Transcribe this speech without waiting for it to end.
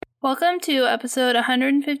Welcome to episode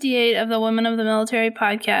 158 of the Women of the Military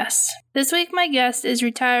podcast. This week, my guest is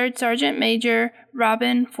retired Sergeant Major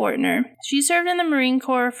Robin Fortner. She served in the Marine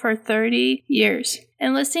Corps for 30 years.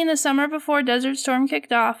 Enlisting the summer before Desert Storm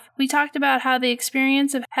kicked off, we talked about how the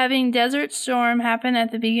experience of having Desert Storm happen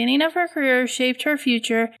at the beginning of her career shaped her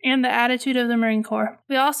future and the attitude of the Marine Corps.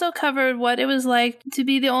 We also covered what it was like to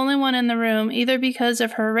be the only one in the room, either because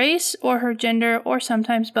of her race or her gender, or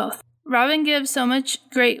sometimes both. Robin gives so much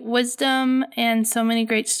great wisdom and so many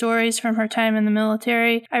great stories from her time in the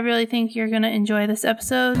military. I really think you're going to enjoy this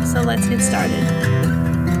episode, so let's get started.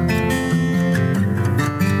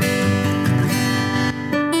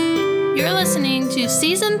 You're listening to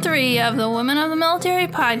Season 3 of the Women of the Military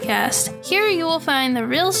podcast. Here you will find the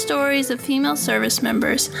real stories of female service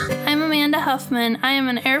members. I'm Amanda Huffman. I am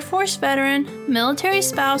an Air Force veteran, military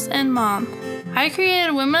spouse, and mom. I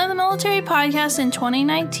created Women of the Military podcast in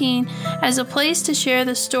 2019 as a place to share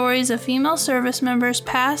the stories of female service members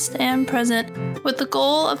past and present, with the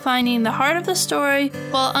goal of finding the heart of the story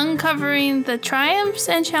while uncovering the triumphs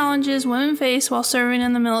and challenges women face while serving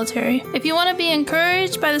in the military. If you want to be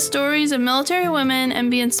encouraged by the stories of military women and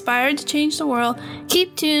be inspired to change the world,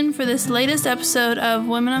 keep tuned for this latest episode of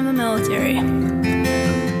Women of the Military.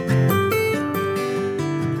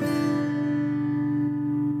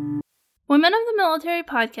 Women of the Military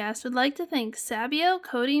podcast would like to thank Sabio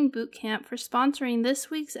Coding Bootcamp for sponsoring this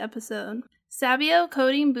week's episode. Sabio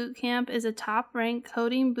Coding Bootcamp is a top-ranked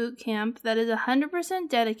coding bootcamp that is 100%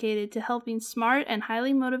 dedicated to helping smart and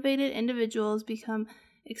highly motivated individuals become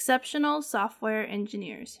exceptional software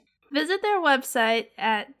engineers. Visit their website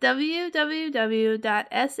at www.sabio.la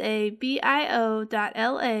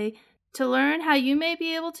to learn how you may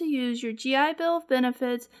be able to use your GI Bill of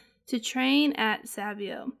benefits to train at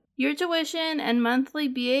Sabio. Your tuition and monthly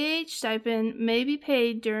BAH stipend may be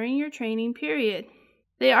paid during your training period.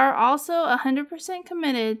 They are also 100%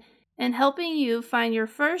 committed in helping you find your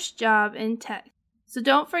first job in tech. So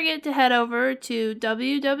don't forget to head over to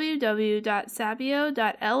www.sabio.la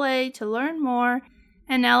to learn more.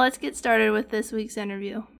 And now let's get started with this week's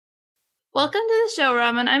interview. Welcome to the show,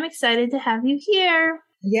 Robin. I'm excited to have you here.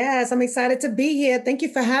 Yes, I'm excited to be here. Thank you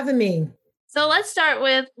for having me. So let's start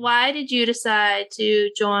with, why did you decide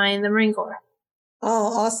to join the Marine Corps?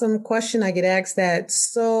 Oh, awesome question. I get asked that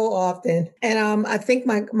so often. And I think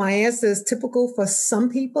my answer is typical for some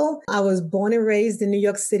people. I was born and raised in New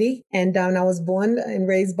York City, and I was born and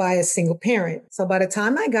raised by a single parent. So by the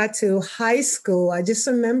time I got to high school, I just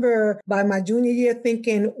remember by my junior year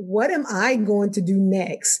thinking, what am I going to do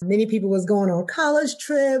next? Many people was going on college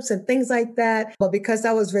trips and things like that. But because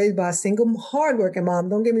I was raised by a single hardworking mom,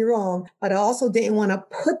 don't get me wrong, but I also didn't want to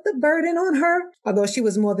put the burden on her, although she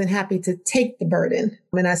was more than happy to take the burden.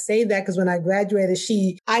 And I say that because when I graduated,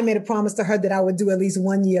 I made a promise to her that I would do at least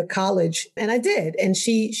 1 year college. And I did. And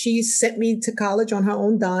she sent me to college on her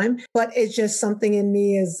own dime. But it's just something in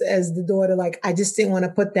me as the daughter, like I just didn't want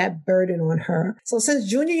to put that burden on her. So since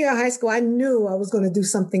junior year of high school, I knew I was going to do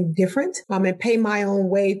something different and pay my own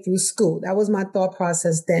way through school. That was my thought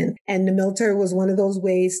process then. And the military was one of those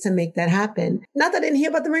ways to make that happen. Not that I didn't hear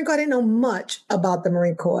about the Marine Corps. I didn't know much about the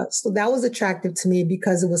Marine Corps. So that was attractive to me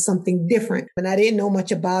because it was something different. And I didn't know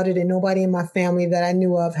much about it, and nobody in my family that I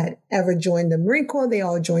knew of had ever joined the Marine Corps. They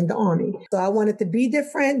all joined the Army. So I wanted to be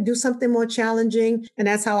different, do something more challenging. And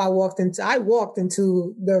that's how I walked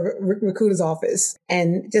into the recruiter's office.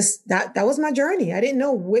 And just that was my journey. I didn't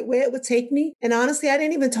know where it would take me. And honestly, I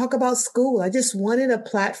didn't even talk about school. I just wanted a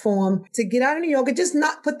platform to get out of New York and just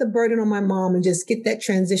not put the burden on my mom and just get that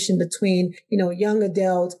transition between, young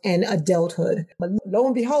adult and adulthood. But lo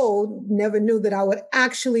and behold, never knew that I would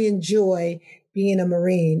actually enjoy being a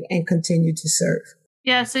Marine and continue to serve.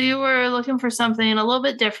 Yeah, so you were looking for something a little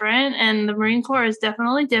bit different, and the Marine Corps is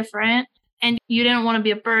definitely different. And you didn't want to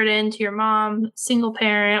be a burden to your mom, single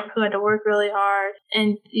parent who had to work really hard.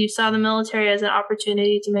 And you saw the military as an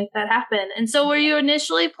opportunity to make that happen. And so were you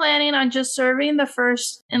initially planning on just serving the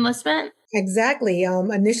first enlistment? Exactly.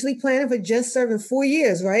 Initially planning for just serving 4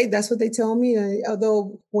 years, right? That's what they told me.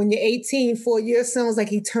 Although when you're 18, 4 years sounds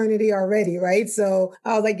like eternity already, right? So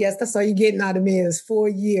I was like, yes, that's all you're getting out of me is 4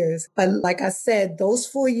 years. But like I said, those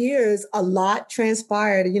 4 years, a lot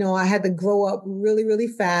transpired. I had to grow up really, really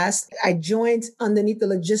fast. I joined underneath the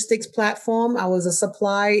logistics platform. I was a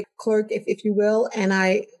supply clerk, if you will, and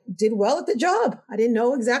I did well at the job. I didn't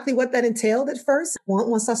know exactly what that entailed at first.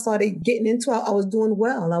 Once I started getting into it, I was doing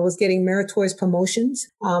well. I was getting meritorious promotions.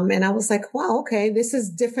 And I was like, wow, okay, this is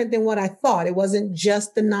different than what I thought. It wasn't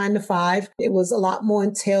just the 9 to 5. It was a lot more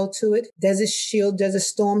entailed to it. Desert Shield, Desert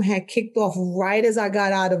Storm had kicked off right as I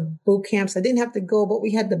got out of boot camps. I didn't have to go, but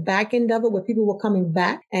we had the back end of it where people were coming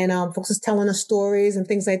back and folks was telling us stories and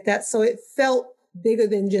things like that. So it felt bigger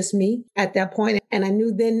than just me at that point. And I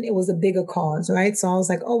knew then it was a bigger cause, right? So I was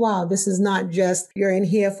like, oh, wow, this is not just you're in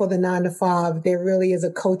here for the 9 to 5. There really is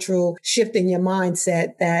a cultural shift in your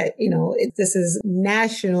mindset that, this is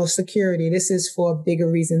national security. This is for a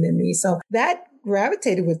bigger reason than me. So that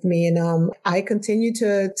gravitated with me. And I continue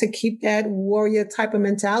to keep that warrior type of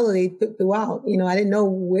mentality throughout. I didn't know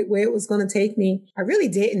where it was going to take me. I really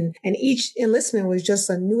didn't. And each enlistment was just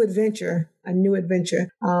a new adventure.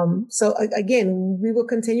 So again, we will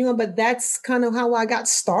continue on, but that's kind of how I got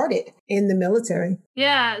started in the military.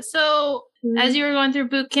 Yeah. So as you were going through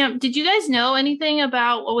boot camp, did you guys know anything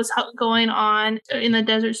about what was going on in the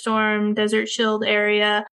Desert Storm, Desert Shield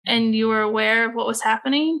area, and you were aware of what was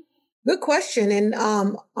happening? Good question. And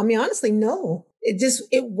honestly, no.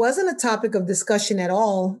 It wasn't a topic of discussion at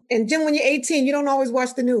all. And Jim, when you're 18, you don't always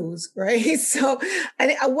watch the news, right? So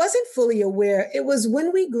I wasn't fully aware. It was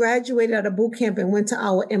when we graduated out of boot camp and went to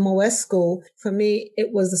our MOS school. For me,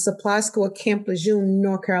 it was the supply school at Camp Lejeune,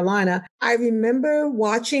 North Carolina. I remember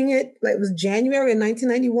watching it, like it was January of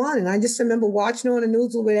 1991. And I just remember watching it on the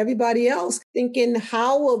news with everybody else thinking,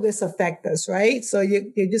 how will this affect us, right? So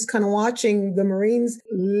you're just kind of watching the Marines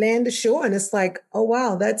land ashore and it's like, oh,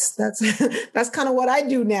 wow, that's kind of what I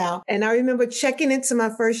do now. And I remember checking into my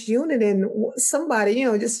first unit and somebody,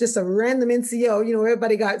 just a random NCO,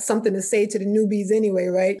 everybody got something to say to the newbies anyway,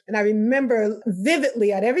 right? And I remember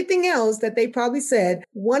vividly at everything else that they probably said,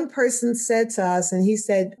 one person said to us and he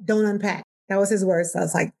said, don't unpack. That was his words. So I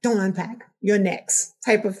was like, don't unpack. You're next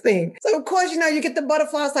type of thing. So of course, you get the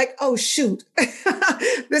butterflies like, oh, shoot,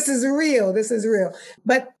 this is real.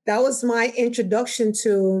 But that was my introduction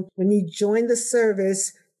to when you join the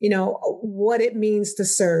service, what it means to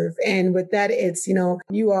serve. And with that, it's,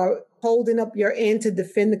 you are holding up your end to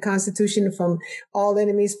defend the Constitution from all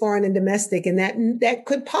enemies, foreign and domestic. And that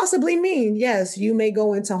could possibly mean, yes, you may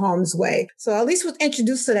go into harm's way. So at least was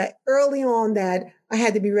introduced to that early on that I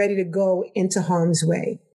had to be ready to go into harm's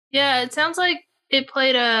way. Yeah, it sounds like it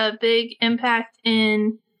played a big impact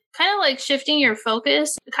in kind of like shifting your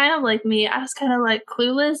focus, kind of like me. I was kind of like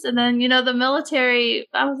clueless. And then, the military,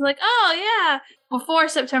 I was like, oh, yeah. Before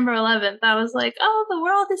September 11th, I was like, oh, the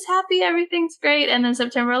world is happy. Everything's great. And then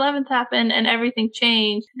September 11th happened and everything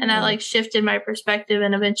changed. And that shifted my perspective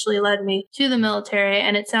and eventually led me to the military.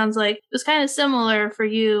 And it sounds like it was kind of similar for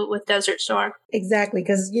you with Desert Storm. Exactly.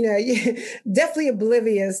 Because, you're definitely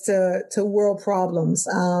oblivious to world problems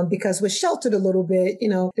because we're sheltered a little bit,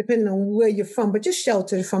 depending on where you're from, but just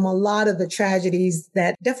sheltered from a lot of the tragedies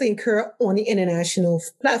that definitely occur on the international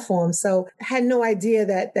platform. So I had no idea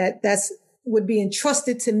that's would be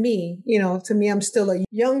entrusted to me. To me, I'm still a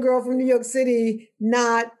young girl from New York City,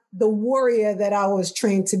 not the warrior that I was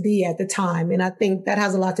trained to be at the time. And I think that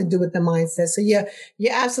has a lot to do with the mindset. So yeah,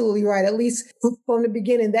 you're absolutely right. At least from the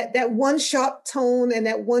beginning, that one sharp tone and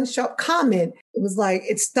that one sharp comment, it was like,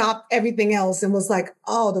 it stopped everything else and was like,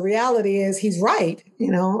 oh, the reality is he's right.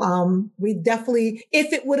 We definitely,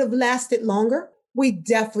 if it would have lasted longer, we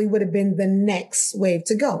definitely would have been the next wave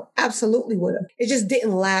to go. Absolutely would have. It just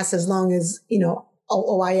didn't last as long as,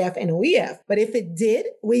 OIF and OEF. But if it did,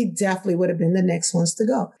 we definitely would have been the next ones to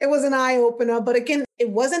go. It was an eye opener. But again, it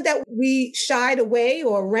wasn't that we shied away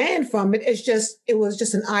or ran from it. It was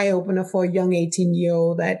just an eye opener for a young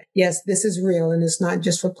 18-year-old that, yes, this is real. And it's not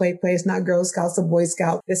just for play. It's not Girl Scouts or Boy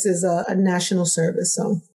Scouts. This is a national service.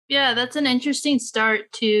 So yeah, that's an interesting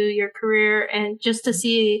start to your career and just to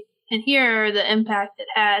see and hear the impact it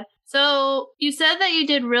had. So you said that you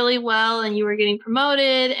did really well and you were getting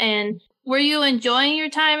promoted. And were you enjoying your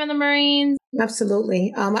time in the Marines?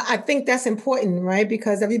 Absolutely. I think that's important, right?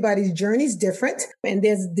 Because everybody's journey is different and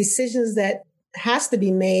there's decisions that has to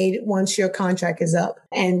be made once your contract is up.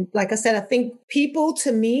 And like I said, I think people,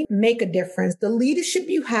 to me, make a difference. The leadership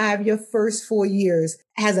you have your first 4 years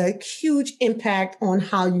has a huge impact on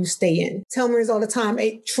how you stay in. Tell Marines all the time,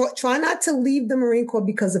 hey, try not to leave the Marine Corps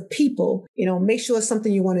because of people. Make sure it's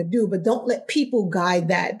something you want to do, but don't let people guide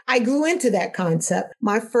that. I grew into that concept.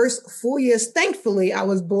 My first 4 years, thankfully, I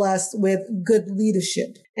was blessed with good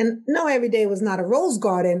leadership. And no, every day was not a rose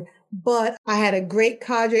garden, but I had a great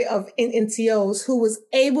cadre of NCOs who was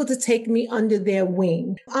able to take me under their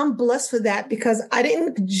wing. I'm blessed for that because I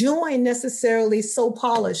didn't join necessarily so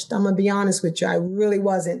polished. I'm going to be honest with you. I really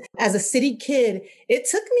wasn't. As a city kid, it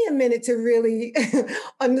took me a minute to really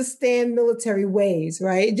understand military ways,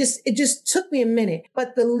 right? It just took me a minute.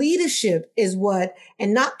 But the leadership is what,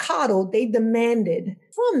 and not coddled, they demanded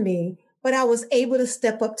from me. But I was able to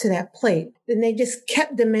step up to that plate. And they just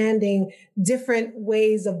kept demanding different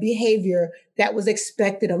ways of behavior that was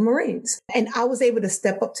expected of Marines. And I was able to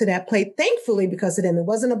step up to that plate, thankfully, because of them. It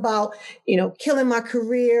wasn't about, killing my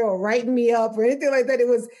career or writing me up or anything like that.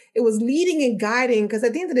 It was leading and guiding, because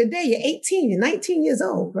at the end of the day, you're 18, you're 19 years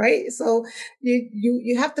old, right? So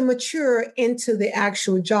you have to mature into the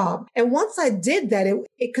actual job. And once I did that,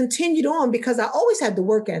 it continued on because I always had the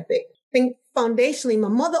work ethic. I think foundationally, my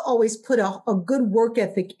mother always put a good work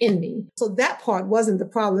ethic in me. So that part wasn't the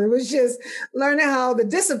problem. It was just learning how the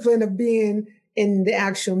discipline of being in the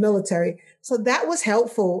actual military. So that was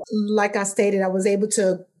helpful. Like I stated, I was able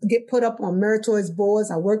to get put up on meritorious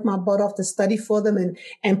boards. I worked my butt off to study for them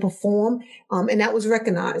and perform. And that was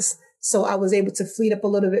recognized. So I was able to fleet up a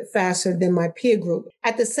little bit faster than my peer group.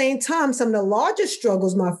 At the same time, some of the largest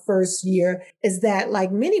struggles my first year is that,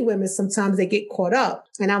 like many women, sometimes they get caught up,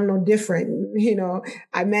 and I'm no different.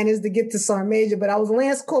 I managed to get to Sergeant Major, but I was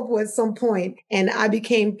Lance Corporal at some point, and I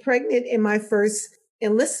became pregnant in my first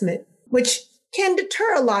enlistment, which can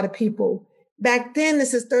deter a lot of people. Back then,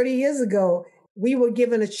 this is 30 years ago, we were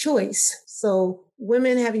given a choice. So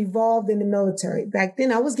women have evolved in the military. Back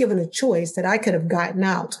then, I was given a choice that I could have gotten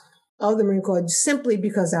out of the Marine Corps simply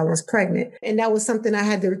because I was pregnant. And that was something I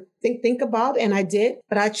had to think about, and I did,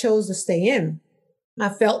 but I chose to stay in. I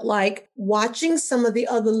felt like watching some of the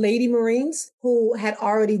other lady Marines who had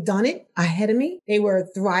already done it ahead of me. They were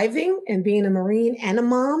thriving, and being a Marine and a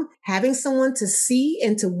mom, having someone to see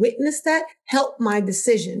and to witness that helped my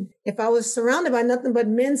decision. If I was surrounded by nothing but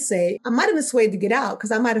men, I might have been swayed to get out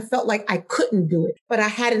because I might have felt like I couldn't do it. But I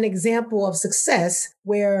had an example of success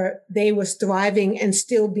where they were thriving and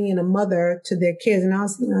still being a mother to their kids. And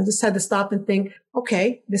I just had to stop and think,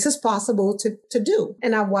 okay, this is possible to do.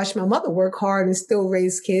 And I watched my mother work hard and still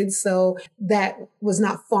raise kids. So that was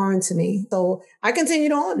not foreign to me. So I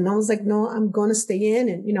continued on, and I was like, no, I'm going to stay in.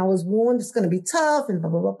 And, I was warned it's going to be tough and blah,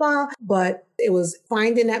 blah, blah, blah. But it was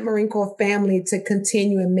finding that Marine Corps family to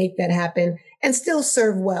continue and make that happen and still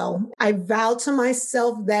serve well. I vowed to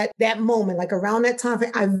myself that moment, like around that time,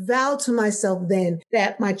 I vowed to myself then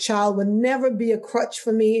that my child would never be a crutch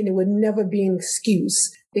for me, and it would never be an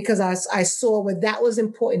excuse, because I saw where that was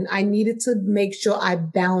important. I needed to make sure I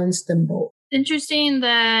balanced them both. Interesting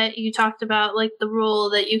that you talked about like the rule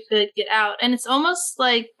that you could get out. And it's almost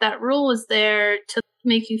like that rule was there to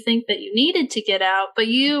make you think that you needed to get out, but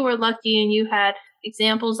you were lucky and you had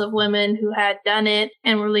examples of women who had done it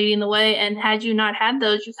and were leading the way. And had you not had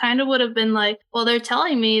those, you kind of would have been like, well, they're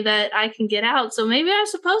telling me that I can get out, so maybe I'm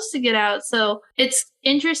supposed to get out. So it's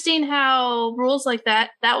interesting how rules like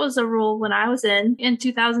that was a rule when I was in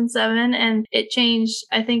 2007, and it changed.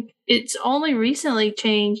 I think it's only recently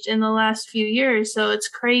changed in the last few years. So it's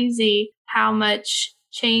crazy how much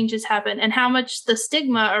change has happened and how much the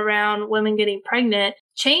stigma around women getting pregnant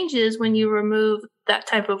changes when you remove that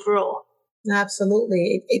type of rule.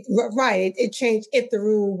 Absolutely. It changed if the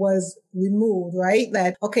rule was removed, right?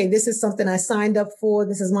 That, okay, this is something I signed up for.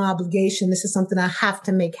 This is my obligation. This is something I have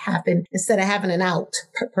to make happen instead of having an out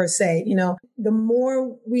per se. The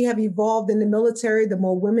more we have evolved in the military, the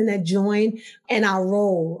more women that join, and our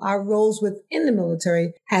roles within the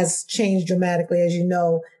military has changed dramatically, as you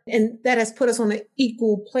know. And that has put us on an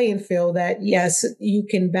equal playing field that, yes, you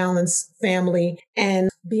can balance family and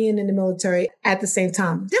being in the military at the same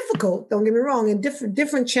time. Difficult, don't get me wrong, and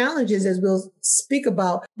different challenges, as we'll speak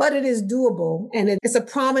about, but it is doable. And it's a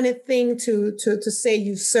prominent thing to say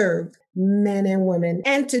you served, men and women,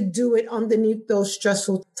 and to do it underneath those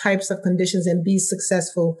stressful types of conditions and be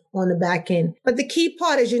successful on the back end. But the key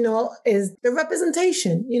part, as you know, is the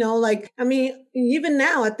representation. Even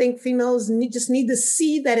now, I think females just need to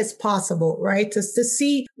see that it's possible, right? To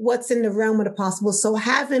see what's in the realm of the possible. So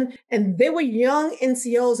and they were young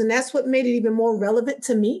NCOs, and that's what made it even more relevant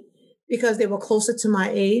to me, because they were closer to my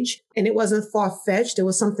age and it wasn't far-fetched. It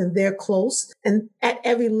was something there close. And at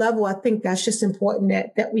every level, I think that's just important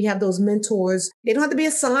that we have those mentors. They don't have to be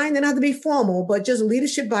assigned, they don't have to be formal, but just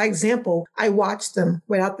leadership by example. I watched them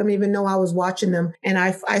without them even know I was watching them. And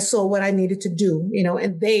I saw what I needed to do,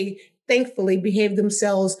 and they thankfully behaved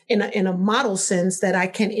themselves in a model sense that I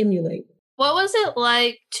can emulate. What was it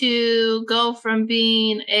like to go from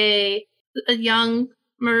being a young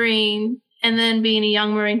Marine and then being a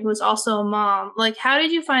young Marine who was also a mom. Like, how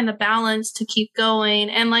did you find the balance to keep going?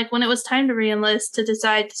 And like, when it was time to re-enlist, to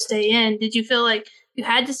decide to stay in, did you feel like you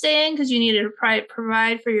had to stay in because you needed to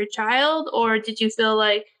provide for your child? Or did you feel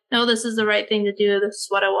like, no, this is the right thing to do, this is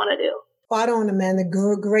what I want to do? Spot on, Amanda.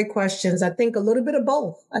 Great questions. I think a little bit of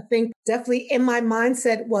both. I think definitely in my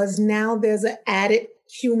mindset was, now there's an added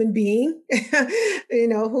human being,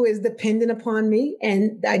 who is dependent upon me.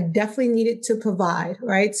 And I definitely needed to provide,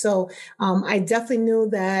 right? So I definitely knew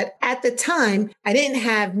that at the time, I didn't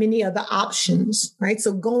have many other options, right?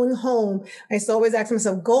 So going home, I used to always ask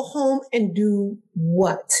myself, go home and do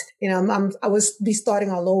what? I was be starting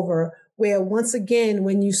all over. Where once again,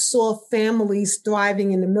 when you saw families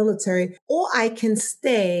thriving in the military, or I can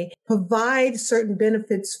stay, provide certain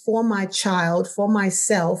benefits for my child, for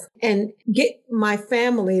myself, and get my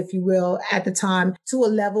family, if you will, at the time to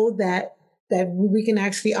a level that we can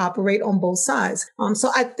actually operate on both sides.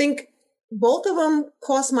 So I think both of them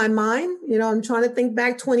crossed my mind. I'm trying to think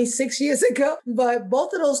back 26 years ago, but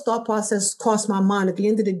both of those thought processes crossed my mind. At the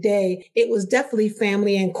end of the day, it was definitely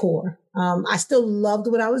family and core. I still loved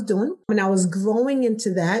what I was doing when I was growing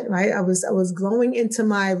into that, right? I was growing into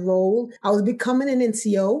my role. I was becoming an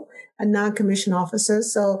NCO, a non-commissioned officer.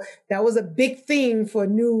 So that was a big thing for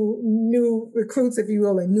new recruits, if you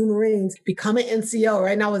will, and new Marines, become an NCO,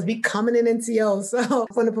 right? And I was becoming an NCO. So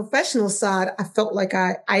from the professional side, I felt like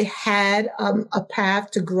I had a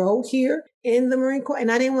path to grow here in the Marine Corps,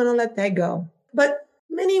 and I didn't want to let that go. But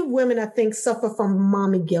many women, I think, suffer from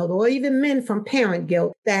mommy guilt, or even men from parent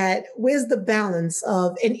guilt, that where's the balance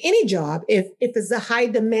of, in any job, if it's a high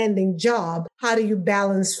demanding job, how do you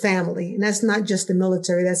balance family? And that's not just the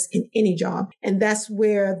military, that's in any job. And that's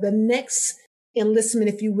where the next enlistment,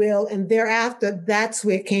 if you will, and thereafter, that's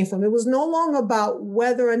where it came from. It was no longer about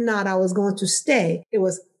whether or not I was going to stay. It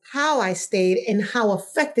was how I stayed and how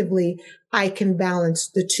effectively I can balance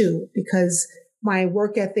the two, because my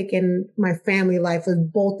work ethic and my family life are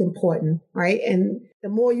both important, right? And the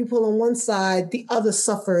more you pull on one side, the other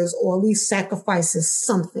suffers, or at least sacrifices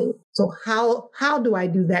something. So how do I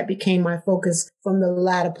do that became my focus from the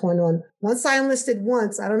latter point on. Once I enlisted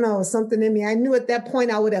once, I don't know, something in me. I knew at that point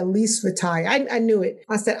I would at least retire. I knew it.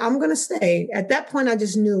 I said, I'm going to stay. At that point, I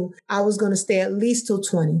just knew I was going to stay at least till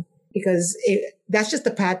 20, because that's just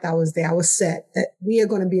the path I was there. I was set that we are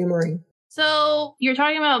going to be a Marine. So you're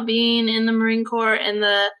talking about being in the Marine Corps in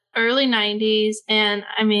the early 90s. And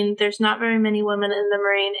I mean, there's not very many women in the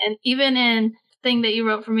Marine. And even in the thing that you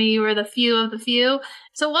wrote for me, you were the few of the few.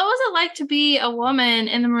 So what was it like to be a woman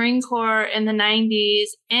in the Marine Corps in the 90s?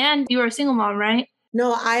 And you were a single mom, right?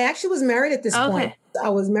 No, I actually was married at this point. I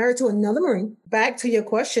was married to another Marine. Back to your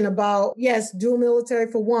question about, yes, dual military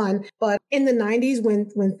for one, but in the 90s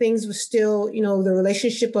when things were still, the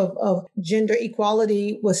relationship of gender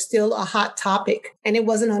equality was still a hot topic. And it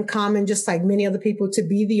wasn't uncommon, just like many other people, to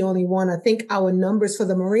be the only one. I think our numbers for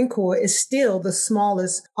the Marine Corps is still the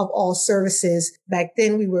smallest of all services. Back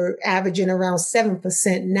then we were averaging around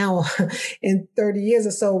 7%. Now in 30 years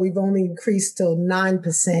or so, we've only increased to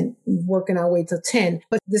 9%, working our way to 10.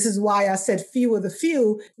 But this is why I said few of the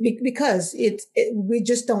few, because it's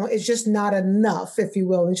just not enough, if you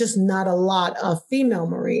will. It's just not a lot of female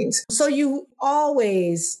Marines. So you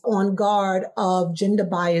always on guard of gender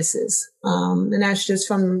biases. And that's just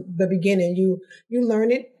from the beginning. You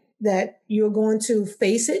learn it, that you're going to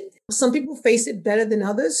face it. Some people face it better than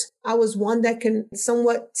others. I was one that can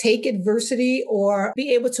somewhat take adversity or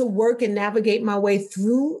be able to work and navigate my way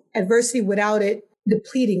through adversity without it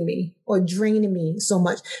depleting me or draining me so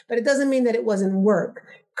much. But it doesn't mean that it wasn't work.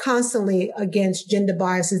 Constantly against gender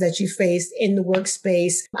biases that you face in the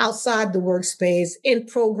workspace, outside the workspace, in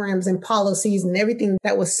programs and policies and everything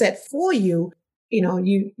that was set for you.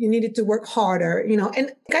 You needed to work harder,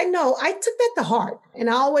 and I know I took that to heart, and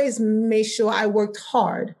I always made sure I worked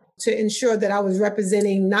hard to ensure that I was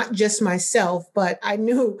representing not just myself, but I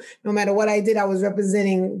knew no matter what I did, I was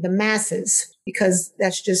representing the masses, because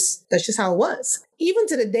that's just how it was. Even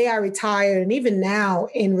to the day I retired, and even now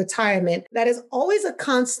in retirement, that is always a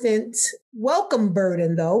constant welcome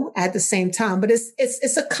burden, though, at the same time. But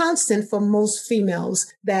it's a constant for most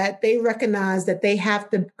females, that they recognize that they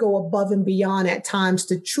have to go above and beyond at times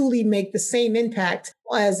to truly make the same impact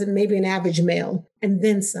as maybe an average male, and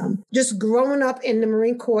then some. Just growing up in the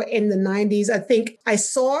Marine Corps in the 90s, I think I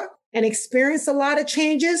saw and experienced a lot of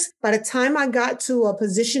changes. By the time I got to a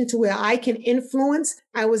position to where I can influence,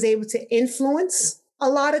 I was able to influence a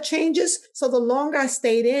lot of changes. So the longer I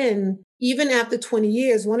stayed in, even after 20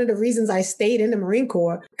 years, one of the reasons I stayed in the Marine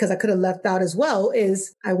Corps, because I could have left out as well,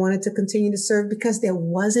 is I wanted to continue to serve because there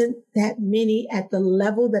wasn't that many at the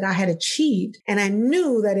level that I had achieved. And I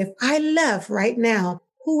knew that if I left right now,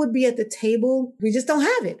 who would be at the table? We just don't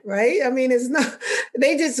have it, right? I mean,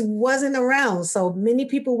 they just wasn't around. So many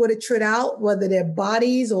people would have tried out, whether their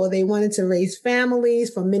bodies or they wanted to raise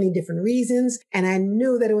families for many different reasons. And I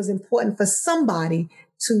knew that it was important for somebody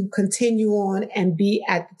to continue on and be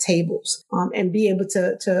at the tables, and be able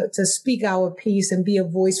to speak our piece and be a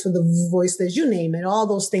voice for the voiceless, you name it, all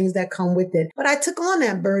those things that come with it. But I took on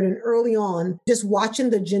that burden early on, just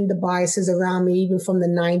watching the gender biases around me, even from the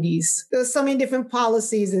 90s. There was so many different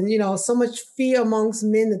policies and, so much fear amongst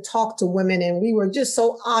men to talk to women. And we were just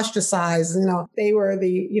so ostracized. They were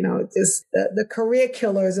just the career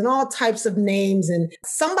killers and all types of names. And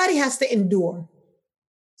somebody has to endure.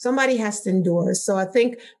 Somebody has to endure. So I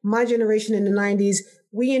think my generation in the 90s,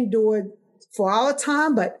 we endured for our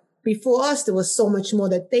time, but before us, there was so much more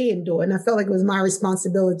that they endured. And I felt like it was my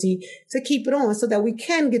responsibility to keep it on so that we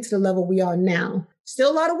can get to the level we are now.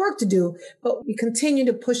 Still a lot of work to do, but we continue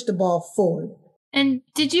to push the ball forward. And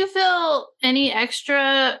did you feel any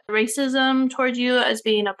extra racism towards you as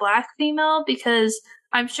being a Black female? Because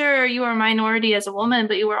I'm sure you were a minority as a woman,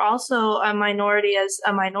 but you were also a minority as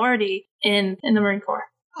a minority in the Marine Corps.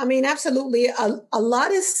 I mean, absolutely. A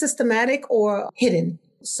lot is systematic or hidden.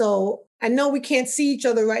 So I know we can't see each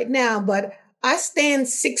other right now, but I stand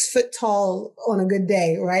 6 foot tall on a good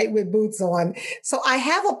day, right? With boots on. So I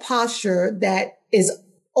have a posture that is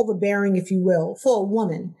overbearing, if you will, for a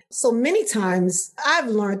woman. So many times I've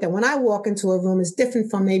learned that when I walk into a room, it's different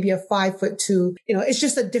from maybe a 5'2", it's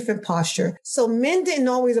just a different posture. So men didn't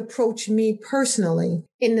always approach me personally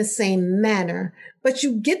in the same manner, but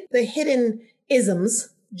you get the hidden isms,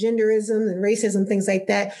 genderism and racism, things like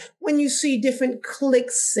that, when you see different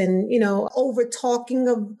cliques and, over talking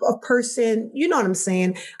of a person, you know what I'm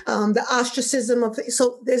saying? The ostracism of,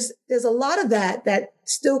 so there's a lot of that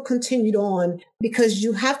still continued on because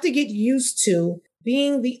you have to get used to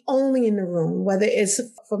being the only in the room, whether it's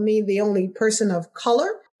for me, the only person of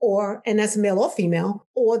color and that's male or female,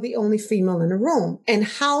 or the only female in the room. And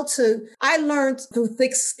I learned through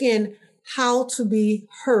thick skin how to be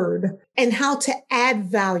heard and how to add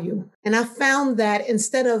value. And I found that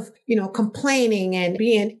instead of, complaining and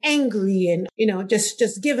being angry and,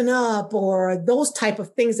 just giving up or those type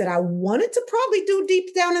of things that I wanted to probably do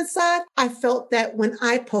deep down inside, I felt that when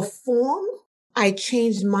I performed, I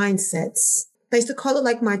changed mindsets. I used to call it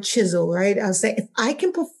like my chisel, right? I would say, if I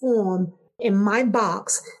can perform in my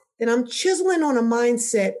box, then I'm chiseling on a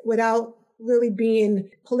mindset without really being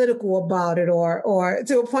political about it or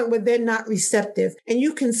to a point where they're not receptive. And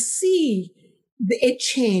you can see it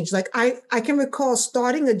change. Like I can recall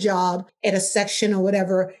starting a job at a section or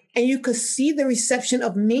whatever, and you could see the reception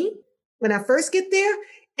of me when I first get there.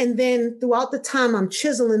 And then throughout the time, I'm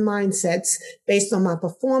chiseling mindsets based on my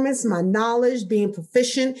performance, my knowledge, being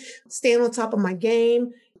proficient, staying on top of my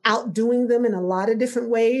game, outdoing them in a lot of different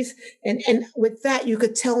ways. And with that, you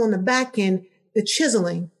could tell on the back end, the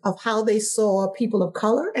chiseling of how they saw people of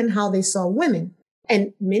color and how they saw women.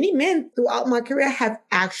 And many men throughout my career have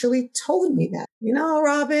actually told me that,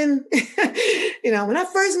 Robin, when I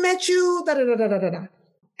first met you, da, da, da, da, da, da.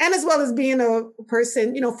 And as well as being a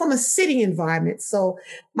person, from a city environment. So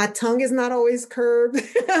my tongue is not always curved.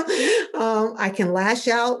 I can lash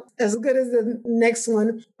out as good as the next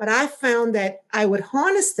one. But I found that I would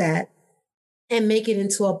harness that and make it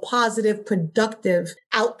into a positive, productive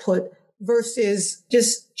output versus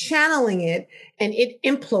just channeling it and it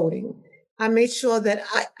imploding. I made sure that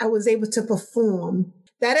I was able to perform.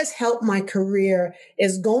 That has helped my career,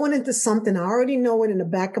 is going into something. I already know it in the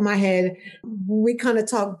back of my head. We kind of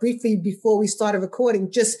talked briefly before we started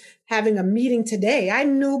recording, just having a meeting today. I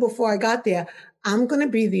knew before I got there, I'm going to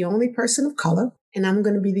be the only person of color and I'm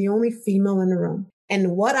going to be the only female in the room.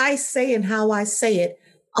 And what I say and how I say it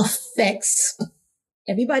affects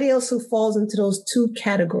everybody else who falls into those two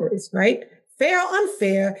categories, right? Fair or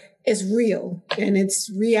unfair is real, and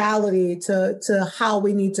it's reality to how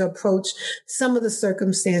we need to approach some of the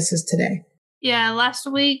circumstances today. Yeah,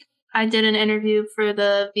 last week I did an interview for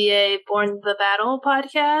the VA Born the Battle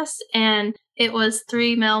podcast, and it was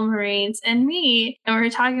 3 male Marines and me, and we were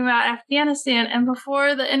talking about Afghanistan. And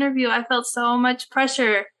before the interview, I felt so much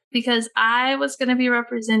pressure because I was going to be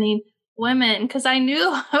representing women, because I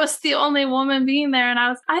knew I was the only woman being there, and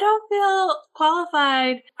I don't feel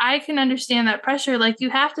qualified. I can understand that pressure. Like,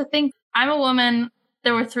 you have to think, I'm a woman,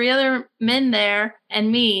 there were 3 other men there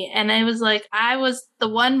and me, and it was like I was the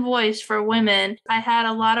one voice for women. I had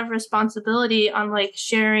a lot of responsibility on like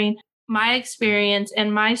sharing my experience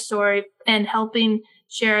and my story and helping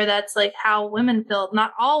share that's like how women feel.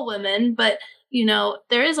 Not all women, but,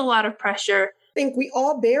 there is a lot of pressure. I think we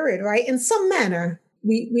all bear it, right? In some manner.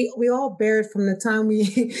 We all bear it from the time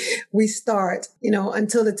we start,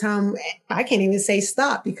 until the time I can't even say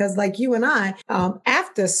stop, because like you and I,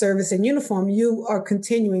 after service in uniform, you are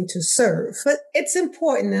continuing to serve. But it's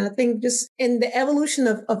important. And I think just in the evolution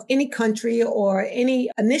of any country or any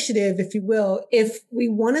initiative, if you will, if we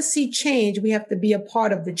want to see change, we have to be a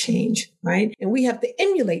part of the change, right? And we have to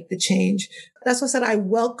emulate the change. That's what I said. I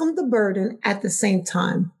welcome the burden at the same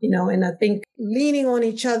time, and I think leaning on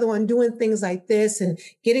each other and doing things like this and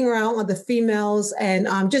getting around with the females and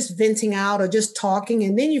just venting out or just talking.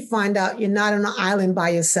 And then you find out you're not on an island by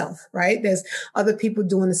yourself, right? There's other people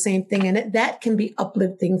doing the same thing. And that can be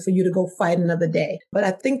uplifting for you to go fight another day. But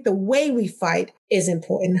I think the way we fight is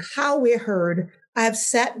important, how we're heard. I have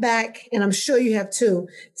sat back, and I'm sure you have too,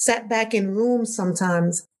 sat back in rooms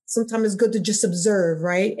sometimes. Sometimes it's good to just observe,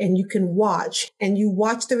 right? And you can watch, and you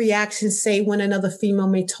watch the reactions, say when another female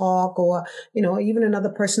may talk, or, even another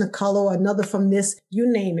person of color or another from this,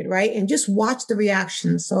 you name it, right? And just watch the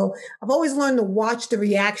reaction. So I've always learned to watch the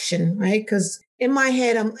reaction, right? Because in my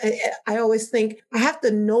head, I always think I have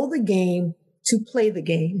to know the game to play the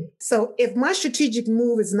game. So if my strategic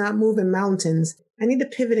move is not moving mountains, I need to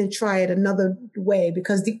pivot and try it another way,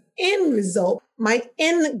 because the end result, my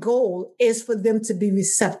end goal is for them to be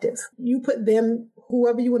receptive. You put them,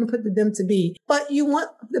 whoever you want to put them to be, but you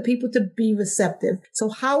want the people to be receptive. So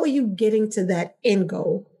how are you getting to that end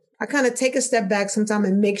goal? I kind of take a step back sometime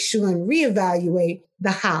and make sure and reevaluate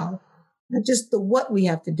the how, not just the what we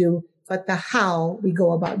have to do, but the how we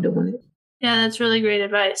go about doing it. Yeah, that's really great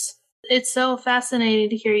advice. It's so fascinating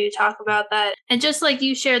to hear you talk about that. And just like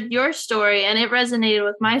you shared your story, and it resonated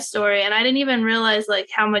with my story, and I didn't even realize like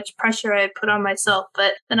how much pressure I had put on myself.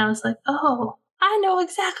 But then I was like, oh, I know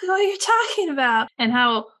exactly what you're talking about, and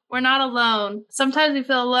how we're not alone. Sometimes we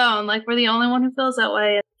feel alone, like we're the only one who feels that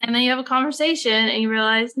way. And then you have a conversation and you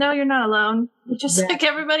realize, no, you're not alone. You're just like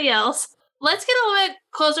everybody else. Let's get a little bit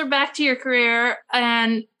closer back to your career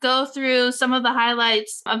and go through some of the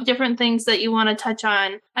highlights of different things that you want to touch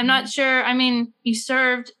on. I'm not sure. I mean, you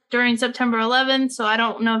served during September 11th, so I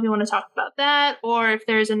don't know if you want to talk about that, or if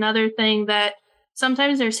there's another thing that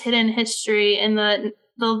sometimes there's hidden history in the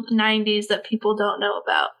 90s that people don't know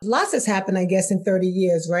about. Lots has happened, I guess, in 30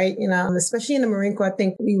 years, right? Especially in the Marine Corps, I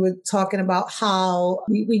think we were talking about how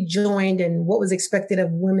we joined and what was expected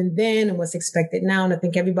of women then and what's expected now. And I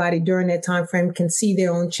think everybody during that time frame can see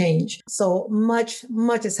their own change. So much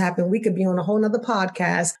has happened. We could be on a whole nother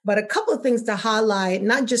podcast, but a couple of things to highlight,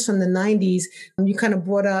 not just from the 90s. You kind of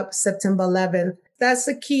brought up September 11th. That's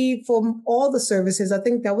the key for all the services. I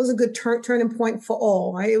think that was a good turning point for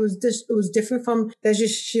all, right? It was different from Desert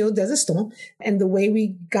Shield, Desert Storm, and the way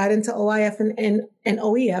we got into OIF and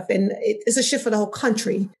OEF. And it's a shift for the whole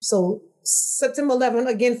country. So September 11th,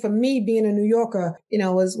 again, for me being a New Yorker,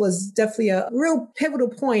 was definitely a real pivotal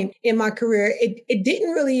point in my career. It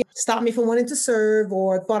didn't really stop me from wanting to serve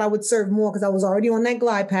or thought I would serve more, because I was already on that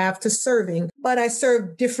glide path to serving, but I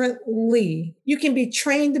served differently. You can be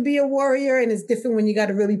trained to be a warrior, and it's different when you got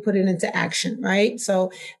to really put it into action, right?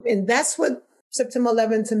 So, and that's what September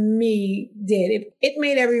 11th to me did. It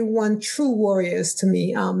made everyone true warriors to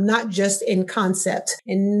me, not just in concept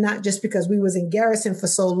and not just because we was in garrison for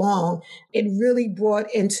so long. It really brought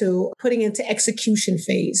into putting into execution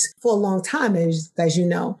phase for a long time, as you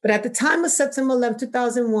know. But at the time of September 11th,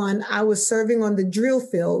 2001, I was serving on the drill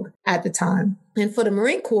field at the time. And for the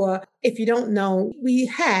Marine Corps, if you don't know, we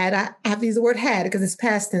had, I have to use the word had because it's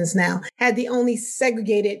past tense now, had the only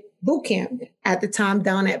segregated boot camp at the time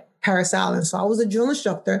down at Parris Island. So I was a drill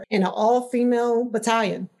instructor in an all-female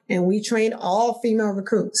battalion, and we trained all female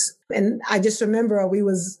recruits. And I just remember we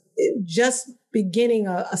was just beginning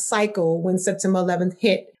a cycle when September 11th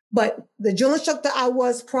hit. But the drill instructor I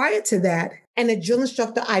was prior to that and the drill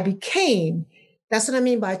instructor I became, that's what I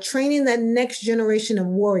mean by training that next generation of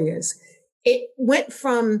warriors. It went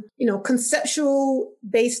from, conceptual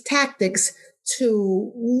based tactics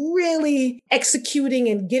to really executing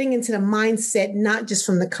and getting into the mindset, not just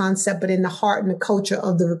from the concept, but in the heart and the culture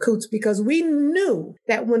of the recruits, because we knew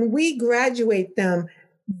that when we graduate them,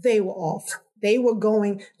 they were off. They were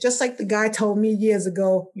going, just like the guy told me years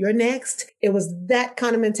ago, you're next. It was that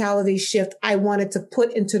kind of mentality shift I wanted to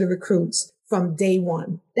put into the recruits from day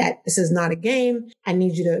one, that this is not a game. I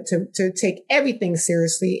need you to take everything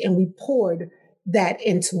seriously. And we poured that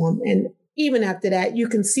into them. And even after that, you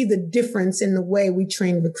can see the difference in the way we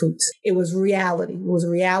train recruits. It was reality. It was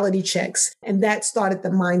reality checks. And that started the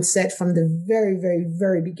mindset from the very, very,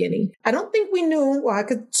 very beginning. I don't think we knew, or I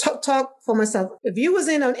could talk for myself. If you was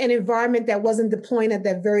in an environment that wasn't deploying at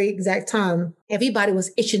that very exact time, everybody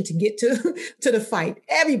was itching to get to the fight.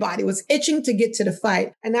 Everybody was itching to get to the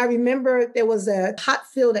fight. And I remember there was a hot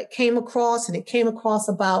field that came across, and it came across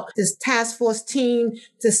about this task force team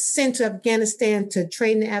to send to Afghanistan to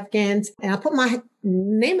train the Afghans. And I put my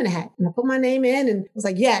name in the hat, and I put my name in and was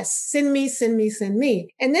like, yes, send me, send me, send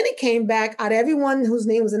me. And then it came back, out of everyone whose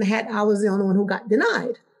name was in the hat, I was the only one who got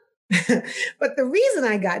denied. But the reason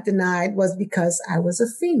I got denied was because I was a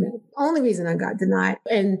female. Only reason I got denied.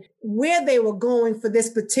 And where they were going for this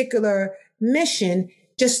particular mission,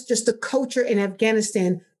 just the culture in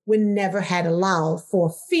Afghanistan would never had allowed for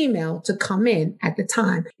a female to come in at the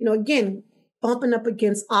time. You know, again, bumping up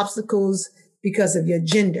against obstacles because of your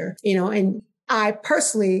gender, you know, and I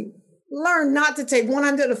personally learned not to take one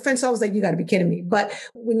under the fence. I was like, you got to be kidding me. But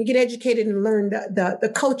when you get educated and learn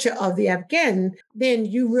the culture of the Afghan, then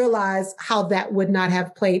you realize how that would not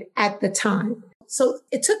have played at the time. So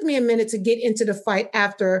it took me a minute to get into the fight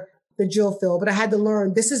after the drill field, but I had to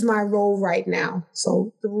learn this is my role right now.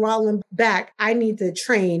 So rolling back, I need to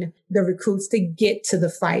train the recruits to get to the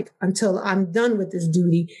fight until I'm done with this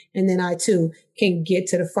duty. And then I too can get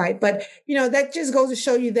to the fight. But, you know, that just goes to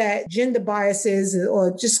show you that gender biases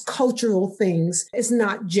or just cultural things is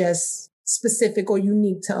not just specific or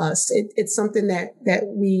unique to us. It's something that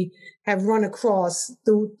we have run across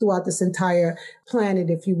throughout this entire planet,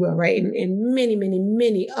 if you will, right? In many, many,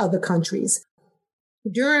 many other countries.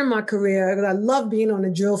 During my career, I love being on the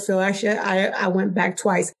drill field. Actually, I went back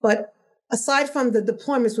twice. But aside from the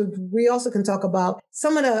deployments, we also can talk about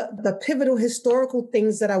some of the pivotal historical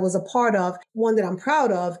things that I was a part of. One that I'm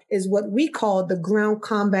proud of is what we call the Ground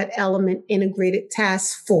Combat Element Integrated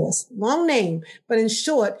Task Force. Long name, but in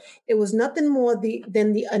short, it was nothing more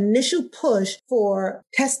than the initial push for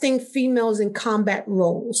testing females in combat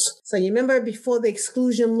roles. So you remember before the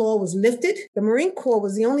exclusion law was lifted, the Marine Corps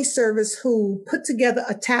was the only service who put together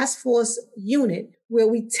a task force unit where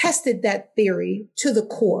we tested that theory to the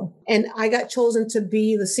core. And I got chosen to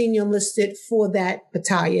be the senior enlisted for that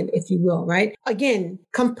battalion, if you will, right? Again,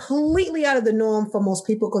 completely out of the norm for most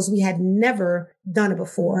people because we had never done it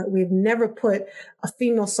before. We've never put a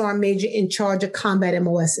female sergeant major in charge of combat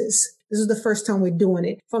MOSs. This is the first time we're doing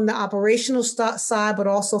it from the operational side, but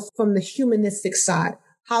also from the humanistic side.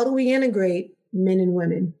 How do we integrate men and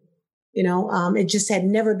women? You know, it just had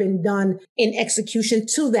never been done in execution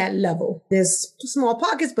to that level. There's small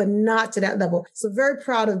pockets, but not to that level. So very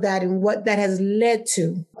proud of that and what that has led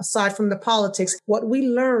to, aside from the politics, what we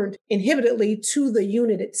learned inhibitedly to the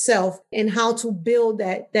unit itself and how to build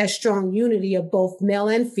that strong unity of both male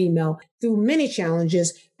and female through many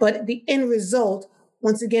challenges. But the end result,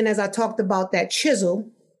 once again, as I talked about that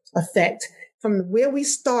chisel effect from where we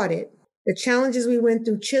started, the challenges we went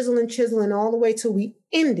through, chiseling all the way till we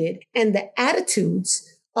ended, and the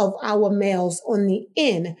attitudes of our males on the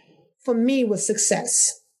end, for me, was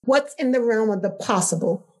success. What's in the realm of the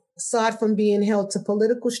possible? Aside from being held to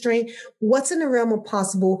political strain, what's in the realm of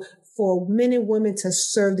possible for men and women to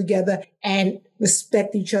serve together and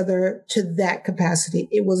respect each other to that capacity?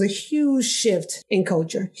 It was a huge shift in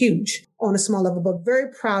culture, huge on a small level, but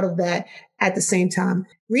very proud of that at the same time.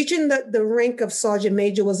 Reaching the rank of sergeant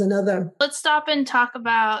major was another. Let's stop and talk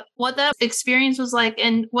about what that experience was like.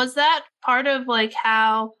 And was that part of like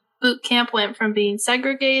how boot camp went from being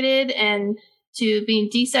segregated and to being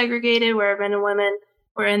desegregated where men and women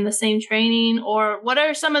were in the same training? Or what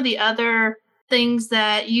are some of the other things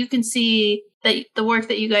that you can see that the work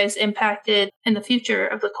that you guys impacted in the future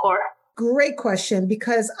of the Corps? Great question,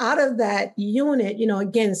 because out of that unit, you know,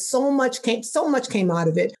 again, so much came out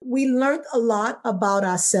of it. We learned a lot about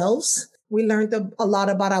ourselves. We learned a lot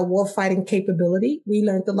about our warfighting capability. We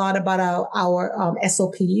learned a lot about our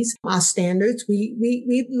SOPs, our standards.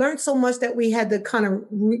 We learned so much that we had to kind of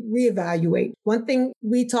reevaluate. One thing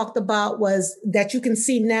we talked about was that you can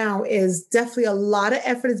see now is definitely a lot of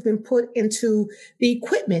effort has been put into the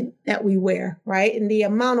equipment that we wear, right? And the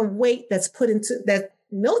amount of weight that's put into that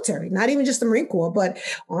military, not even just the Marine Corps, but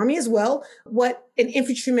Army as well, what an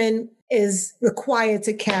infantryman is required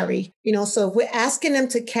to carry. You know, so if we're asking them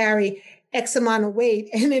to carry X amount of weight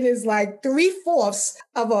and it is like 3/4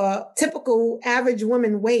 of a typical average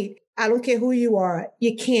woman weight, I don't care who you are,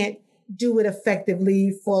 you can't do it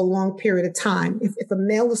effectively for a long period of time. If a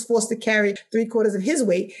male was forced to carry 3/4 of his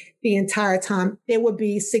weight the entire time, there would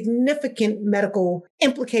be significant medical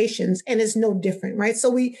implications, and it's no different, right?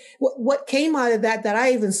 So what came out of that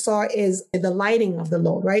I even saw is the lighting of the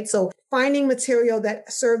load, right? So finding material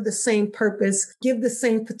that serve the same purpose, give the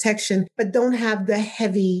same protection, but don't have the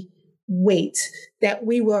heavy weight that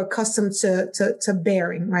we were accustomed to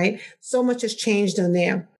bearing, right? So much has changed on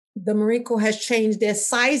there. The Marine Corps has changed their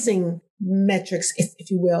sizing metrics,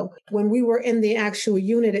 if you will. When we were in the actual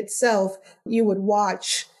unit itself, you would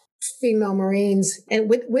watch female Marines and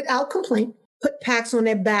without complaint, put packs on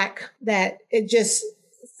their back that it just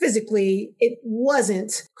physically, it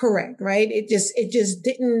wasn't correct, right? It just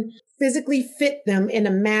didn't physically fit them in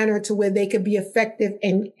a manner to where they could be effective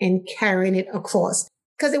in carrying it across,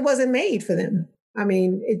 because it wasn't made for them. I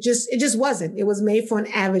mean, it just wasn't. It was made for an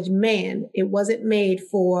average man. It wasn't made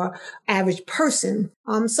for average person.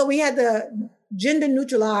 So we had to gender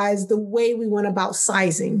neutralize the way we went about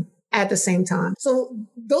sizing at the same time. So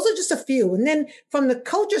those are just a few. And then from the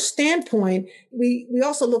culture standpoint, we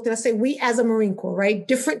also looked at, I say we as a Marine Corps, right?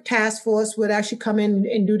 Different task force would actually come in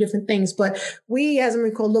and do different things. But we as a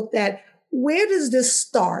Marine Corps looked at, where does this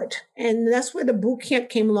start? And that's where the boot camp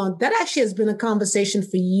came along. That actually has been a conversation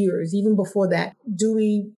for years, even before that. Do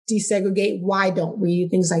we desegregate? Why don't we?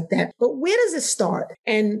 Things like that. But where does it start?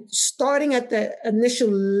 And starting at the initial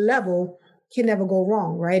level can never go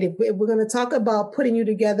wrong, right? If we're going to talk about putting you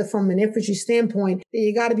together from an infantry standpoint, then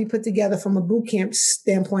you got to be put together from a boot camp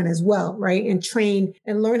standpoint as well, right? And train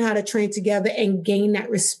and learn how to train together and gain that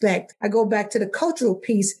respect. I go back to the cultural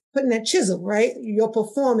piece, putting that chisel, right? Your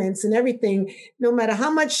performance and everything, no matter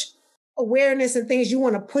how much awareness and things you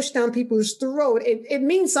want to push down people's throat, it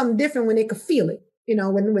means something different when they can feel it. You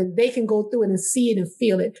know, when they can go through it and see it and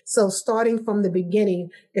feel it. So starting from the beginning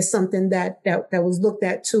is something that was looked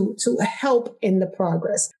at to help in the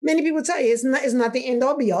progress. Many people tell you it's not the end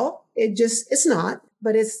all be all. It's not,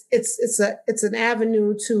 but it's an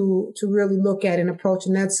avenue to really look at and approach.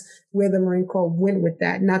 And that's where the Marine Corps went with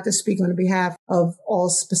that. Not to speak on behalf of all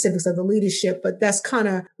specifics of the leadership, but that's kind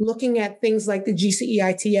of looking at things like the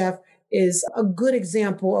GCEITF is a good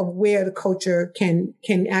example of where the culture can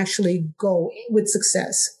actually go with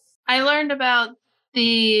success. I learned about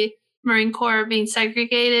the Marine Corps being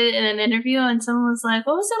segregated in an interview, and someone was like,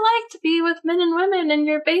 what was it like to be with men and women in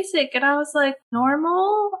your basic? And I was like,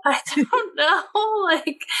 normal? I don't know.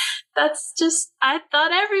 Like, that's just, I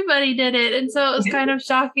thought everybody did it. And so it was kind of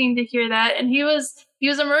shocking to hear that. And he was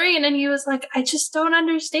a Marine, and he was like, I just don't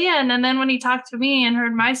understand. And then when he talked to me and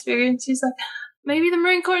heard my experience, he's like, maybe the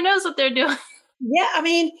Marine Corps knows what they're doing. Yeah, I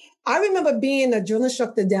mean, I remember being a drill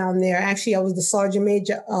instructor down there. Actually, I was the sergeant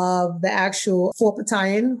major of the actual 4th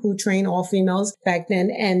Battalion, who trained all females back then.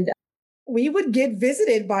 And we would get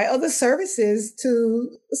visited by other services to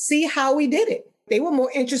see how we did it. They were more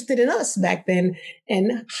interested in us back then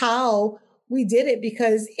and how we did it,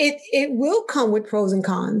 because it will come with pros and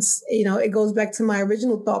cons. You know, it goes back to my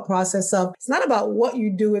original thought process of it's not about what you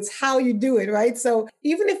do, it's how you do it, right? So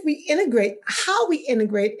even if we integrate, how we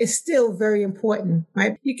integrate is still very important,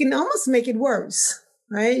 right? You can almost make it worse,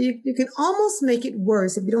 right? You can almost make it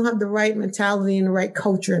worse if you don't have the right mentality and the right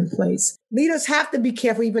culture in place. Leaders have to be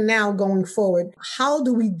careful even now going forward. How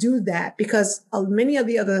do we do that? Because many of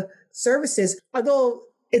the other services, although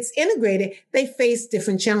it's integrated, they face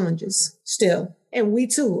different challenges still. And we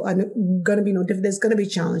too are going to be no different. There's going to be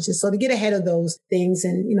challenges. So to get ahead of those things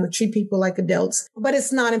and, treat people like adults, but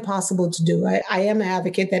it's not impossible to do. I am an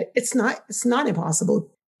advocate that it's not impossible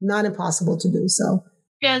to do. So.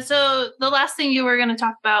 Yeah. So the last thing you were going to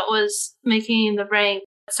talk about was making the rank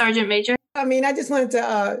Sergeant Major. I mean, I just wanted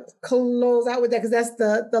to close out with that, because that's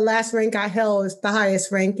the last rank I held is the highest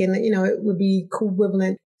rank. And, it would be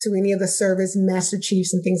equivalent to any of the service master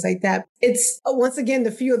chiefs and things like that. It's once again,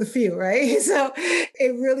 the few of the few, right? So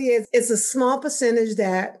it really is. It's a small percentage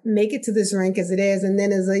that make it to this rank as it is. And then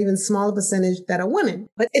there's an even smaller percentage that are women.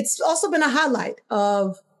 But it's also been a highlight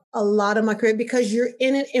of a lot of my career because you're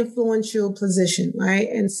in an influential position, right?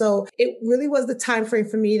 And so it really was the time frame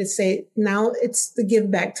for me to say, now it's the give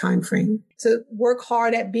back time frame. To work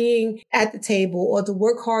hard at being at the table, or to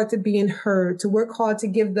work hard to being heard, to work hard to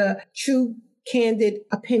give the true candid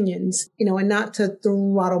opinions, and not to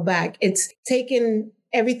throttle back. It's taking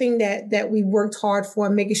everything that we worked hard for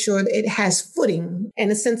and making sure that it has footing,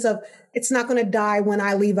 in a sense of it's not going to die when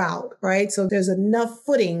I leave out, right? So there's enough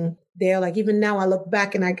footing there. Like even now I look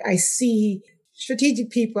back and I see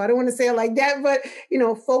strategic people. I don't want to say it like that, but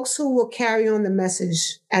folks who will carry on the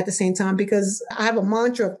message at the same time, because I have a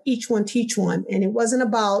mantra of each one, teach one. And it wasn't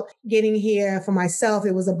about getting here for myself.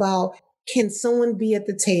 It was about can someone be at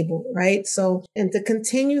the table, right? So, and to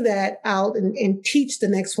continue that out and teach the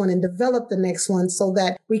next one and develop the next one so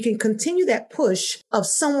that we can continue that push of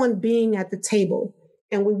someone being at the table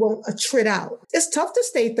and we won't attrit out. It's tough to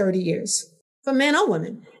stay 30 years for men or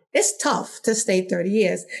women. It's tough to stay 30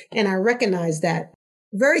 years. And I recognize that.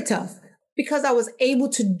 Very tough. Because I was able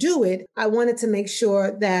to do it, I wanted to make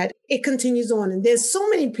sure that it continues on. And there's so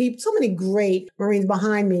many people, so many great Marines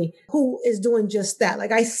behind me who is doing just that.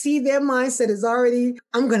 Like I see their mindset is already,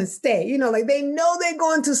 I'm going to stay, you know, like they know they're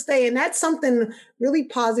going to stay. And that's something really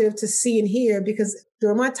positive to see and hear because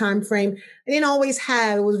during my time frame, I didn't always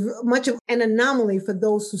have, it was much of an anomaly for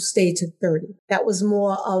those who stayed to 30. That was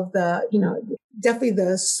more of the, you know, definitely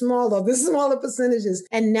the smaller percentages.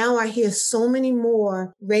 And now I hear so many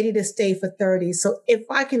more ready to stay for 30. So if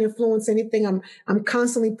I can influence anything, I'm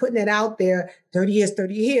constantly putting it out there, 30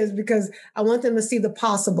 years, because I want them to see the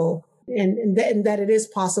possible and that it is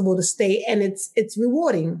possible to stay. And it's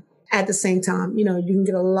rewarding at the same time. You know, you can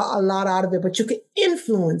get a lot out of it, but you can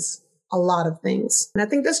influence a lot of things. And I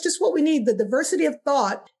think that's just what we need. The diversity of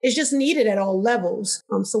thought is just needed at all levels.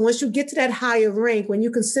 So once you get to that higher rank, when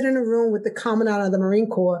you can sit in a room with the Commandant of the Marine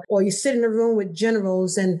Corps, or you sit in a room with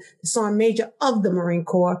generals and the Sergeant Major of the Marine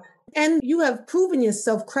Corps, and you have proven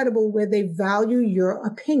yourself credible where they value your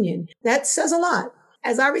opinion, that says a lot.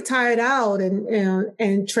 As I retired out and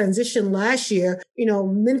transitioned last year, you know,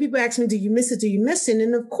 many people ask me, do you miss it? Do you miss it?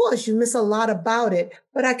 And of course, you miss a lot about it.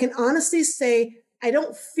 But I can honestly say, I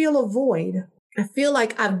don't feel a void. I feel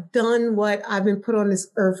like I've done what I've been put on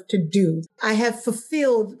this earth to do. I have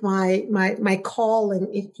fulfilled my calling,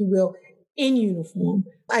 if you will, in uniform.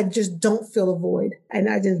 I just don't feel a void, and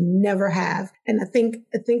I just never have. And I think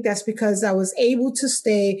that's because I was able to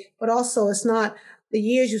stay, but also it's not the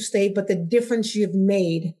years you stayed, but the difference you've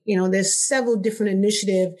made. You know, there's several different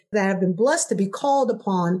initiatives that I've been blessed to be called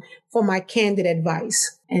upon for my candid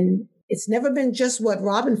advice. And it's never been just what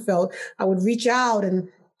Robin felt. I would reach out and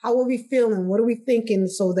how are we feeling? What are we thinking?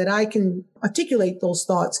 So that I can articulate those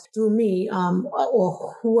thoughts through me,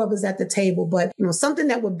 or whoever's at the table. But, you know, something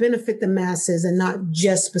that would benefit the masses and not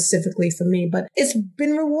just specifically for me. But it's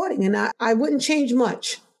been rewarding and I wouldn't change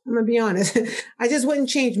much. I'm going to be honest. I just wouldn't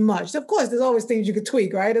change much. Of course, there's always things you could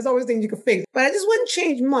tweak, right? There's always things you could fix, but I just wouldn't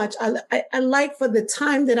change much. I like for the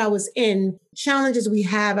time that I was in, challenges we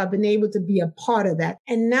have, I've been able to be a part of that.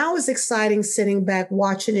 And now it's exciting sitting back,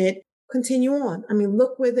 watching it continue on. I mean,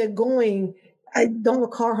 look where they're going. I don't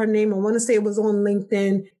recall her name. I want to say it was on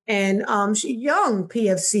LinkedIn, and she young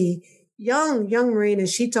PFC, young Marine. And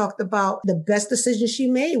she talked about the best decision she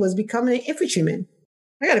made was becoming an infantryman.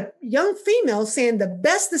 I got a young female saying the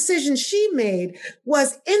best decision she made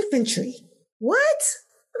was infantry. What?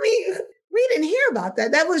 I mean, we didn't hear about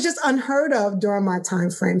that. That was just unheard of during my time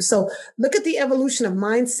frame. So look at the evolution of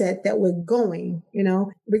mindset that we're going, you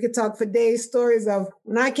know. We could talk for days, stories of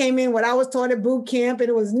when I came in, what I was taught at boot camp, and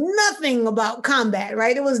it was nothing about combat,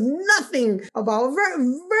 right? It was nothing about, very,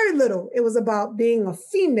 very little. It was about being a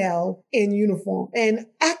female in uniform and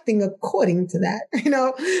acting according to that, you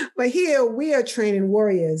know. But here we are training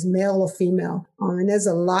warriors, male or female. And there's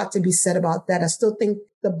a lot to be said about that. I still think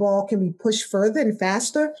the ball can be pushed further and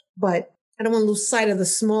faster, but I don't want to lose sight of the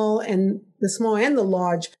small and the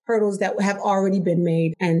large hurdles that have already been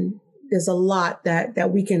made. And there's a lot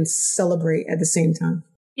that we can celebrate at the same time.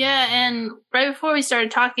 Yeah. And right before we started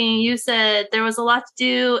talking, you said there was a lot to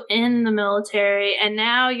do in the military, and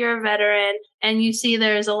now you're a veteran and you see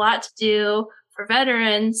there's a lot to do for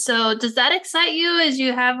veterans. So does that excite you as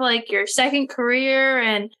you have like your second career,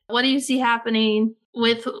 and what do you see happening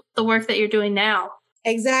with the work that you're doing now?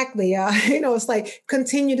 Exactly. You know, it's like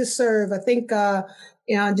continue to serve. I think,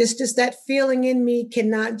 you know, just that feeling in me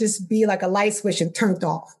cannot just be like a light switch and turned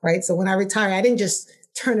off, right? So when I retire, I didn't just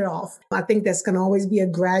turn it off. I think that's going to always be a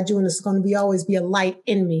gradual, and it's going to always be a light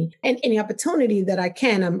in me. And any opportunity that I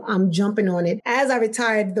can, I'm jumping on it. As I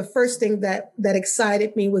retired, the first thing that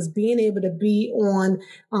excited me was being able to be on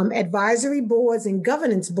advisory boards and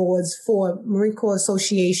governance boards for Marine Corps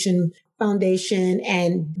Association, Foundation,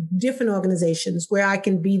 and different organizations where I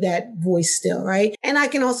can be that voice still, right? And I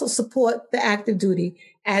can also support the active duty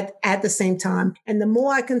at the same time. And the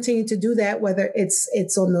more I continue to do that, whether it's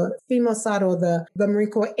on the female side or the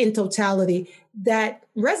Marine Corps in totality, that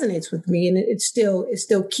resonates with me, and it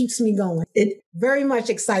still keeps me going. It very much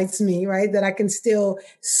excites me, right? That I can still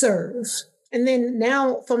serve. And then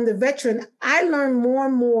now from the veteran, I learn more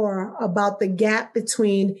and more about the gap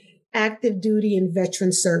between active duty and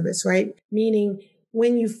veteran service, right? Meaning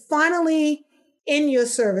when you finally in your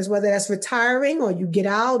service, whether that's retiring or you get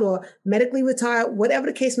out or medically retire, whatever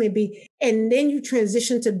the case may be, and then you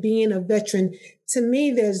transition to being a veteran, to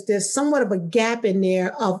me, there's somewhat of a gap in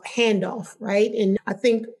there of handoff, right? And I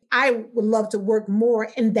think I would love to work more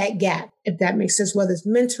in that gap, if that makes sense, whether it's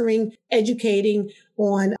mentoring, educating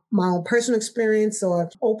on my own personal experience or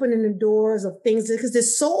opening the doors of things, because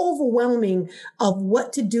it's so overwhelming of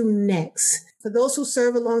what to do next. For those who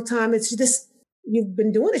serve a long time, it's just, you've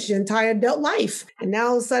been doing this your entire adult life. And now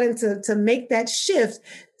all of a sudden to make that shift,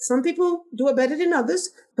 some people do it better than others,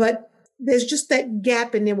 but there's just that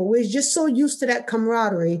gap in there where we're just so used to that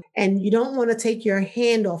camaraderie and you don't want to take your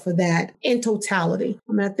hand off of that in totality.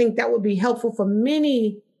 I mean, I think that would be helpful for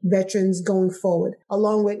many veterans going forward,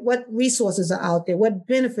 along with what resources are out there, what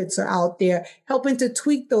benefits are out there, helping to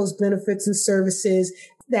tweak those benefits and services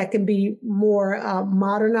that can be more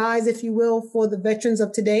modernized, if you will, for the veterans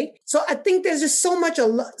of today. So I think there's just so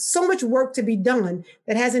much work to be done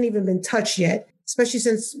that hasn't even been touched yet, especially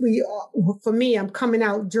since for me, I'm coming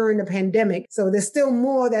out during the pandemic. So there's still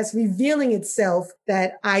more that's revealing itself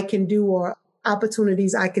that I can do or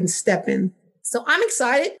opportunities I can step in. So I'm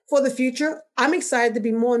excited for the future. I'm excited to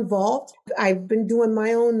be more involved. I've been doing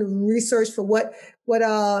my own research for what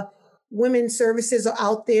women's services are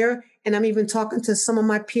out there. And I'm even talking to some of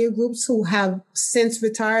my peer groups who have since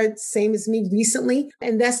retired, same as me recently.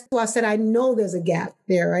 And that's why I said, I know there's a gap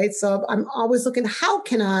there, right? So I'm always looking, how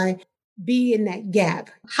can I be in that gap?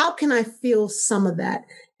 How can I feel some of that?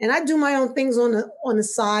 And I do my own things on the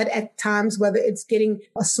side at times, whether it's getting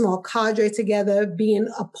a small cadre together, being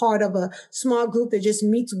a part of a small group that just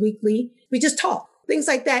meets weekly. We just talk. Things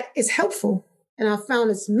like that is helpful. And I found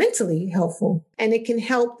it's mentally helpful. And it can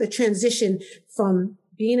help the transition from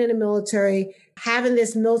being in the military, having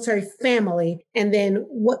this military family, and then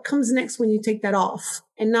what comes next when you take that off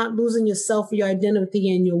and not losing yourself, your identity,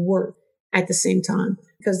 and your worth at the same time.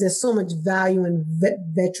 Because there's so much value in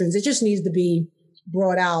veterans. It just needs to be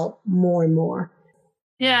brought out more and more.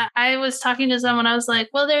 Yeah, I was talking to someone, I was like,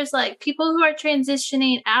 well, there's like people who are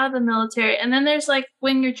transitioning out of the military, and then there's like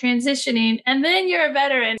when you're transitioning, and then you're a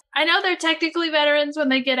veteran. I know they're technically veterans when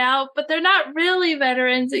they get out, but they're not really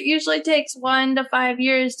veterans. It usually takes 1 to 5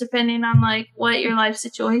 years, depending on like what your life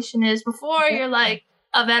situation is, before you're like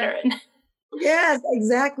a veteran. Yes,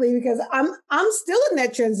 exactly. Because I'm still in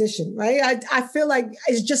that transition, right? I feel like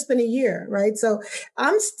it's just been a year, right? So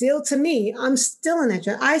I'm still in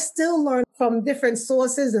that. I still learn from different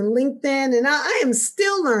sources and LinkedIn, and I am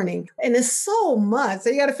still learning. And it's so much. So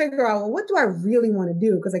you got to figure out, well, what do I really want to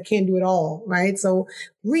do? Because I can't do it all, right? So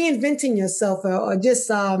reinventing yourself or just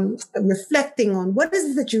reflecting on what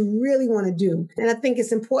is it that you really want to do. And I think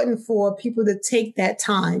it's important for people to take that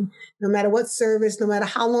time, no matter what service, no matter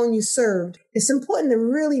how long you served. It's important to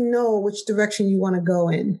really know which direction you want to go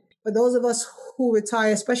in. For those of us who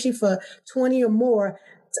retire, especially for 20 or more,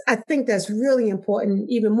 I think that's really important,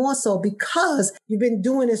 even more so because you've been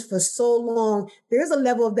doing this for so long. There's a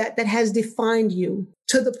level of that has defined you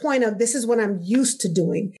to the point of this is what I'm used to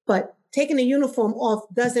doing. But taking the uniform off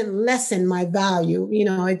doesn't lessen my value. You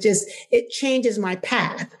know, it changes my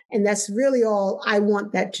path. And that's really all I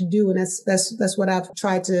want that to do. And that's what I've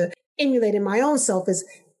tried to emulate in my own self is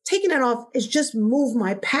taking it off is just move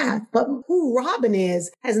my path. But who Robin is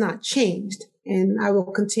has not changed. And I will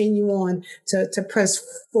continue on to press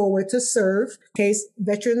forward to serve. In case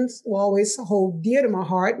veterans will always hold dear to my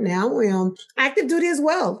heart now. Active duty as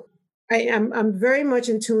well. I'm very much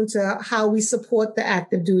in tune to how we support the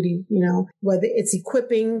active duty, you know, whether it's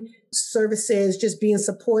equipping services, just being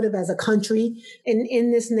supportive as a country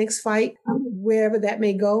in this next fight, wherever that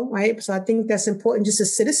may go, right? So I think that's important just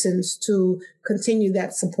as citizens to continue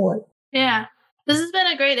that support. Yeah. This has been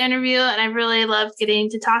a great interview, and I really loved getting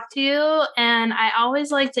to talk to you. And I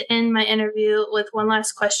always like to end my interview with one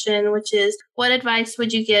last question, which is, what advice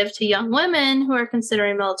would you give to young women who are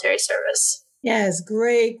considering military service? Yes,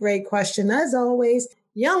 great question. As always,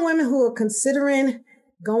 young women who are considering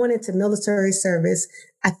going into military service,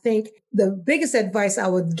 I think the biggest advice I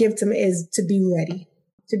would give to them is to be ready,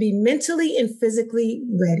 to be mentally and physically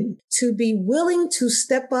ready, to be willing to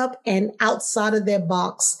step up and outside of their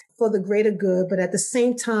box for the greater good. But at the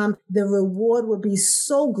same time, the reward will be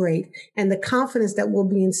so great and the confidence that will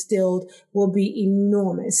be instilled will be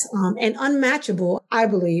enormous and unmatchable, I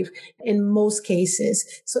believe, in most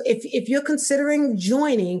cases. So if you're considering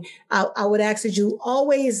joining, I would ask that you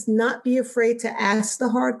always not be afraid to ask the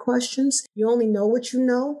hard questions. You only know what you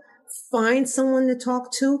know. find someone to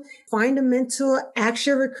talk to, find a mentor, ask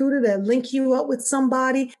your recruiter to link you up with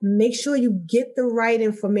somebody. Make sure you get the right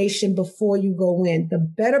information before you go in. The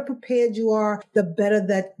better prepared you are, the better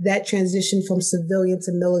that transition from civilian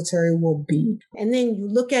to military will be. And then you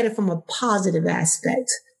look at it from a positive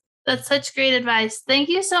aspect. That's such great advice. Thank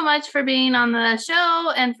you so much for being on the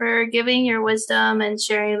show and for giving your wisdom and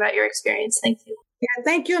sharing about your experience. Thank you. Yeah,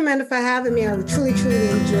 thank you, Amanda, for having me. I truly, truly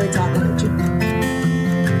enjoyed talking with you.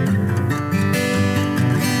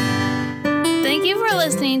 Thank you for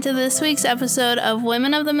listening to this week's episode of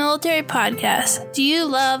Women of the Military Podcast. Do you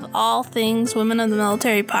love all things Women of the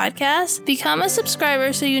Military Podcast? Become a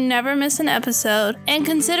subscriber so you never miss an episode, and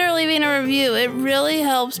consider leaving a review. It really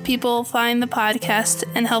helps people find the podcast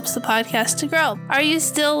and helps the podcast to grow. Are you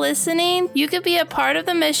still listening? You could be a part of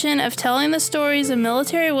the mission of telling the stories of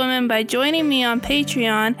military women by joining me on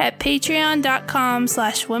Patreon at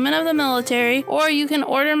patreon.com/women of the military, or you can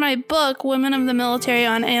order my book, Women of the Military,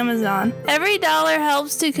 on Amazon. Every dollar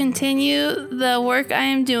helps to continue the work I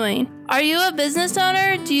am doing. Are you a business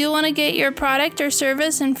owner? Do you want to get your product or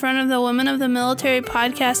service in front of the Women of the Military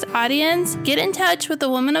podcast audience? Get in touch with the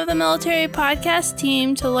Women of the Military podcast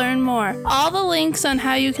team to learn more. All the links on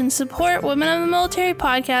how you can support Women of the Military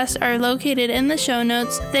podcast are located in the show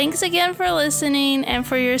notes. Thanks again for listening and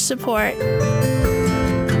for your support.